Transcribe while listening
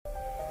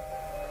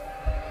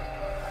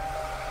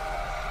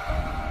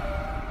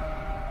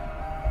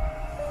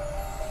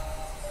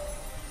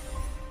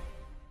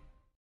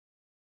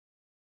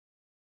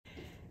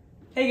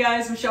Hey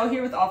guys, Michelle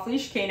here with Off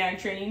Leash Canine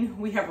Training.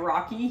 We have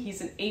Rocky. He's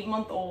an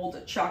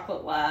 8-month-old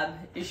chocolate lab.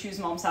 Issues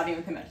mom's having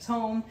with him at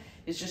home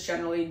is just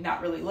generally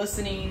not really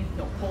listening.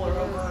 He'll pull her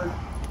over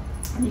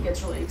and he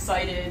gets really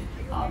excited.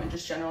 And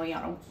just generally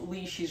on a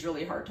leash, he's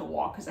really hard to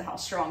walk because of how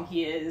strong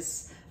he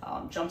is.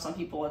 Jumps on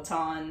people a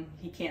ton.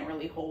 He can't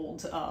really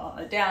hold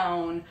a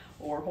down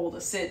or hold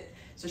a sit.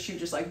 So she would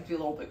just like to be a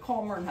little bit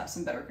calmer and have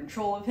some better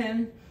control of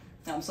him.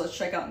 So let's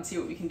check out and see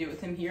what we can do with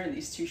him here in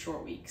these 2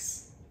 short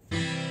weeks.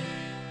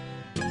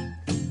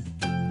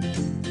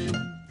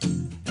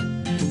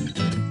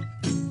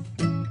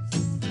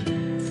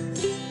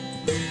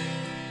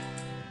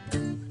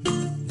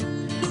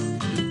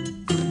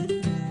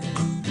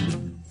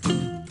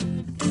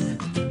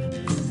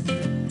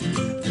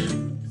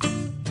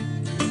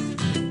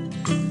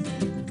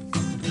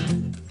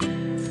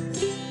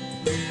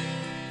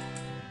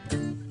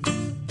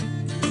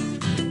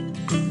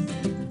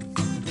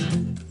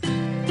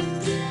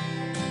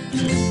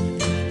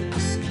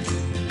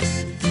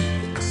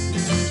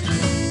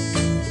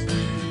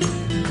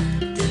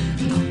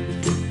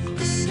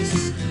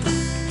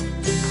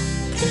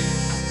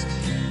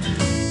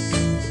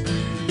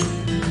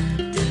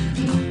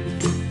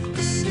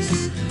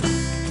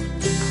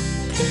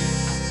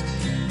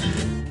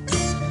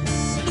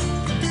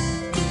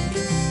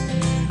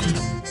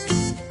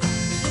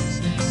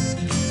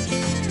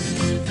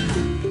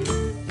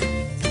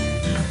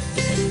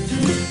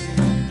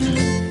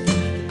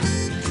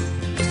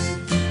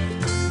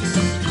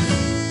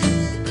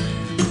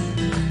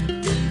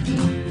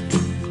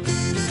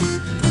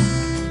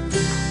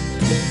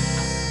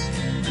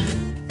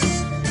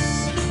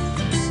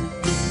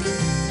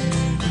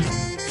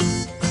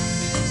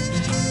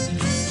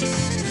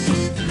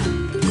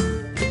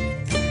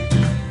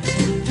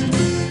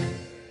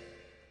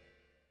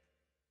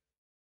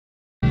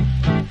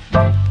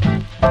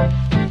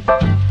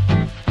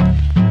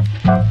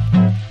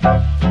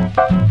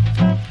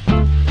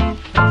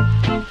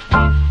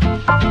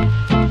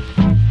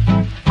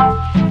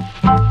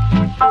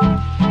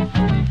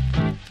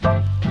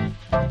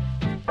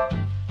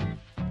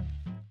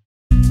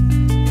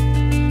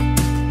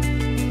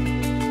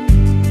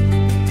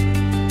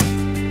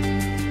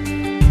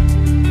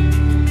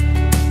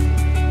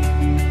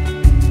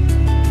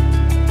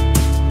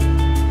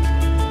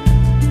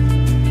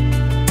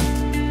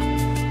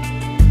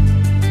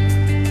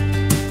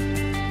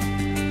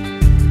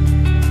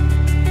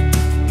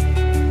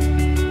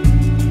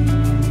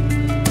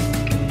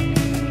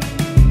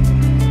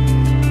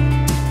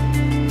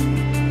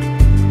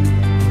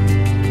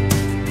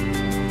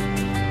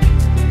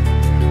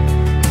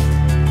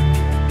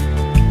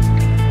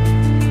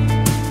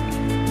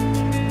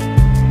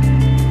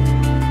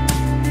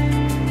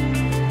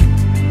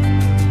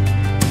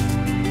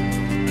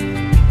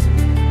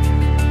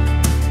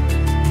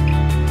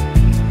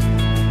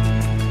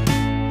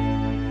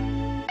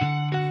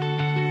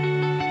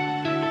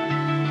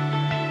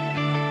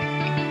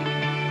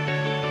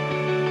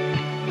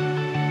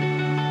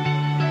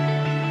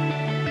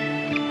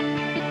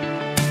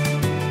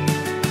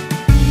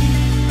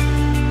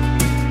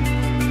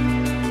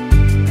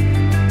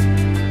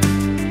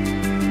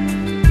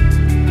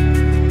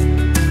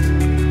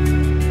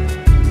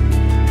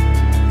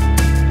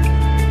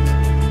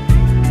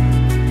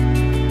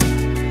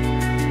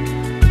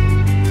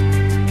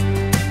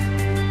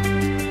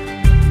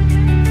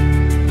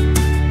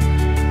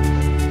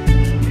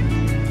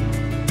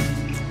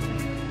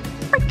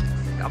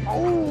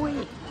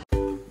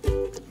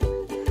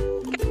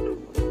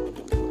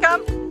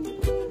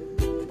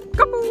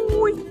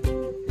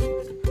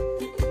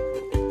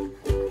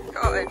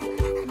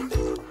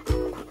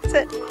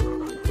 Sit.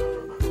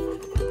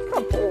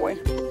 Good boy.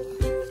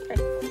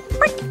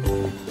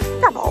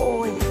 Good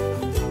boy.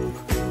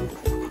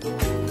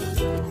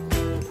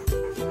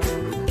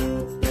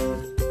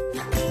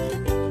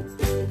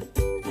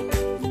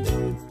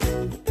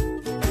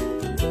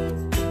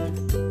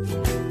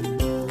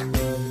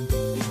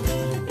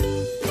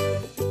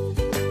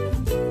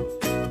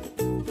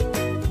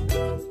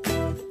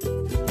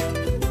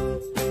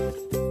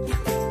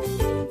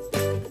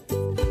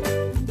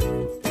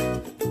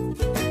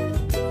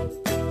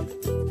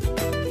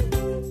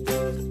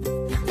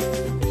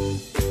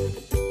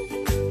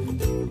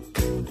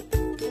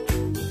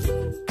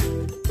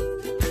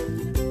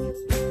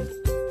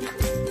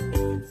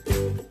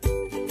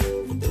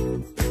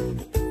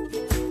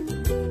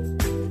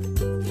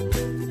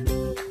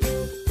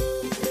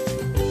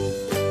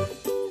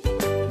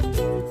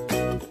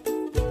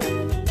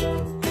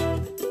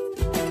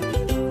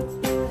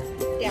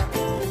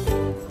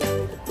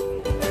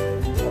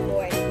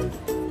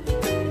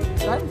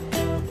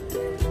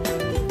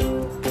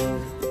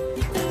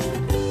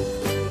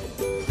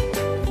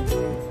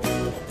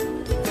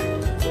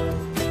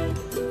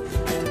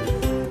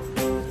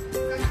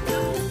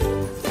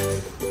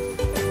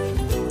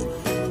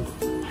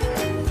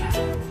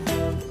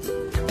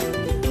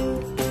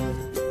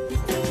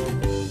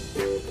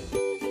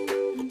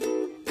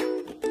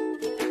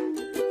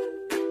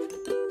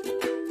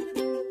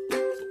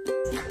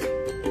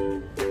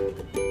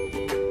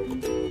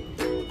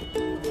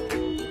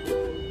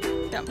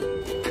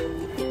 Yep.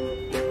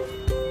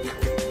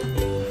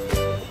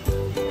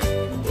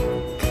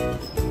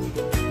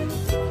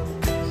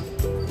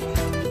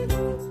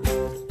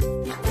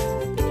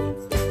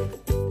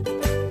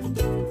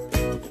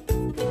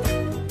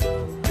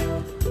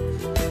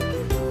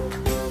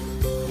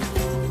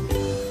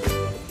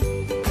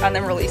 And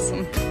then release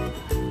them.